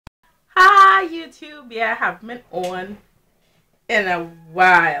YouTube. Yeah, I haven't been on in a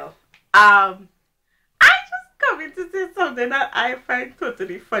while. I just coming to say something that I find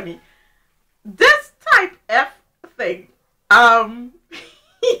totally funny. This type F thing,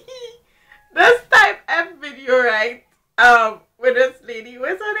 this type F video, right? With this lady,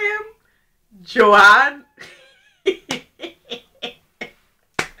 what's her name? Joanne.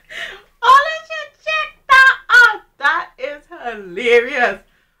 Oh, you should check that out. That is hilarious.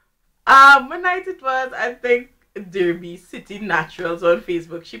 What night it was, I think Derby City Naturals on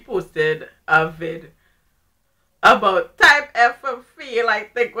Facebook, she posted a vid about type F and fail, I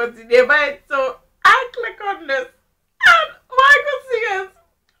think was the name of it. So I click on this and my goodness,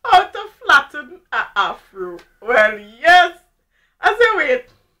 how to flatten an afro. Well, yes. I said, wait.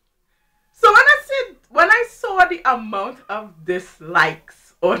 So when I saw the amount of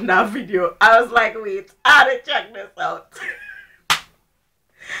dislikes on that video, I was like, wait, I had to check this out.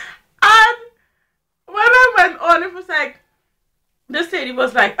 And when I went on, it was like, this lady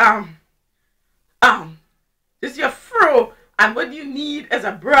was like, this is your fro, and what you need is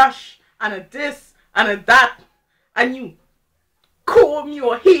a brush, and a this, and a that, and you comb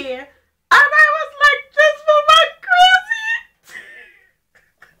your hair. And I was like, this woman crazy.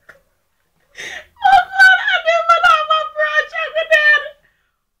 Oh God, I didn't even have a brush every day.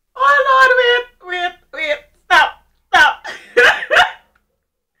 Oh Lord, wait, stop.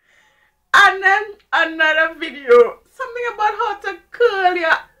 And then another video, something about how to curl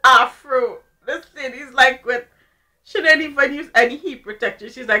your afro. This lady's like with, she didn't even use any heat protector.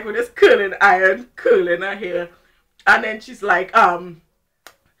 She's like with this curling iron, curling her hair. And then she's like,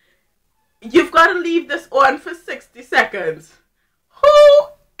 you've got to leave this on for 60 seconds. Who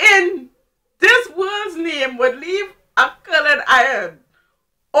in this world's name would leave a curling iron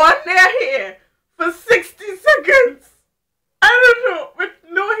on their hair for 60 seconds? I don't know, with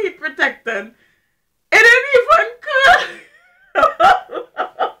no heat protectant. It didn't even curl.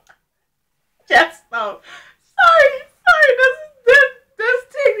 Just now. Sorry, this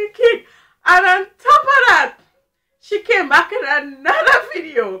thing the cake. And on top of that, she came back in another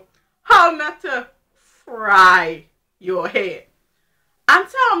video, how not to fry your hair. And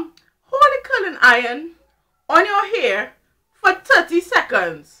hold the curling iron on your hair for 30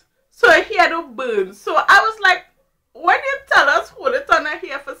 seconds so your hair don't burn. So I was like, when you tell us hold it on our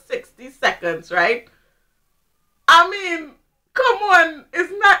hair for 60 seconds, right? I mean, come on,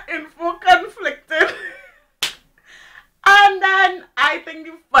 it's not info conflicted. And then I think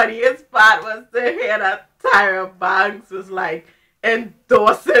the funniest part was to hear that Tyra Banks was like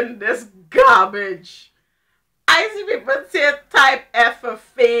endorsing this garbage. I see people say type F for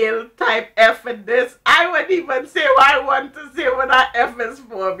fail, type F for this. I wouldn't even say what I want to say what that F is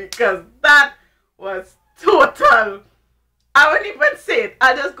for, because that was total. I wouldn't even say it.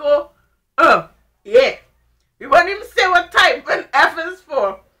 I just go, yeah. We won't even say what type an F is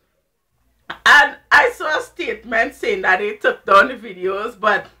for. And I saw a statement saying that they took down the videos,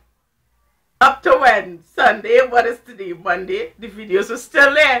 but up to when? Sunday, what is today? Monday, the videos are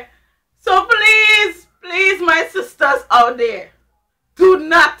still there. So please, my sisters out there, do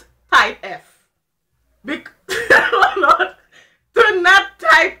not type F. Lord, do not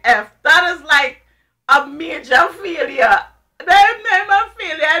type F. That is like a major failure. That is a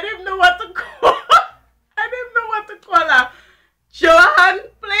failure. I didn't know what to call. I didn't know what to call her. Joanne,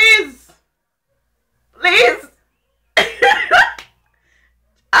 please.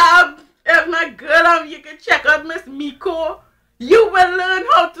 If my girl, you can check out Miss Miko. You will learn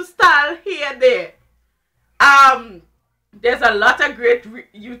how to style hair there. There's a lot of great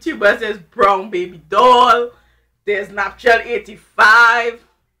YouTubers. There's Brown Baby Doll. There's Napchel 85.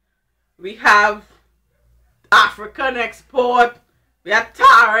 We have African Export. We have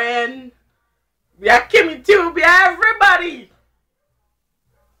Taryn. We have Kimmy Tube. We have everybody.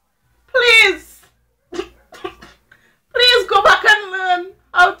 Please go back and learn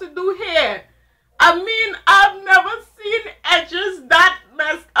how to do hair. I mean, I've never seen edges that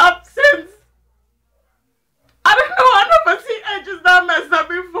messed up since. I don't know, I've never seen edges that messed up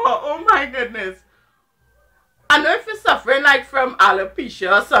before. Oh my goodness. I know if you're suffering like from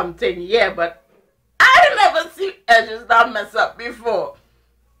alopecia or something, yeah, but I never seen edges that messed up before.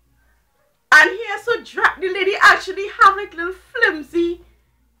 And here, so the lady actually have like little flimsy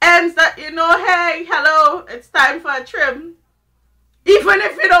ends that, you know, hey, hello, it's time for a trim. Even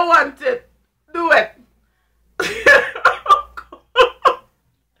if you don't want it, do it.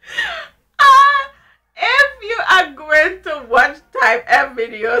 If you are going to watch type F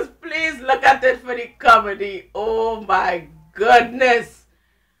videos, please look at it for the comedy. Oh my goodness.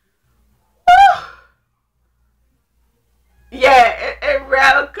 Yeah, it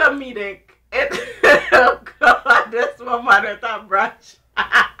real comedic. Oh God, this woman with a brush.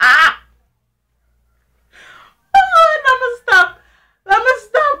 Oh, let me stop. Let me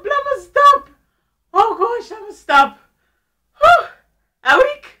stop. Let me stop. Oh gosh, let me stop. Whew. A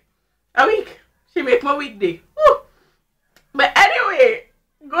week. A week. She make my weekday. Whew. But anyway,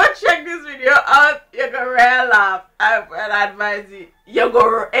 go check this video out. You're gonna really laugh. I will advise you. You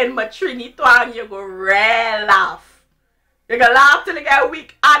go in my Trini twang, you go really laugh. You're gonna laugh till you get a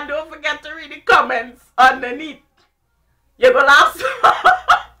week, and don't forget to read the comments underneath. You're gonna laugh so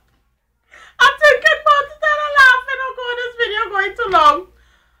I'm thinking about it and I laugh and I'll go this video going too long.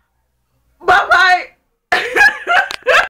 Bye bye.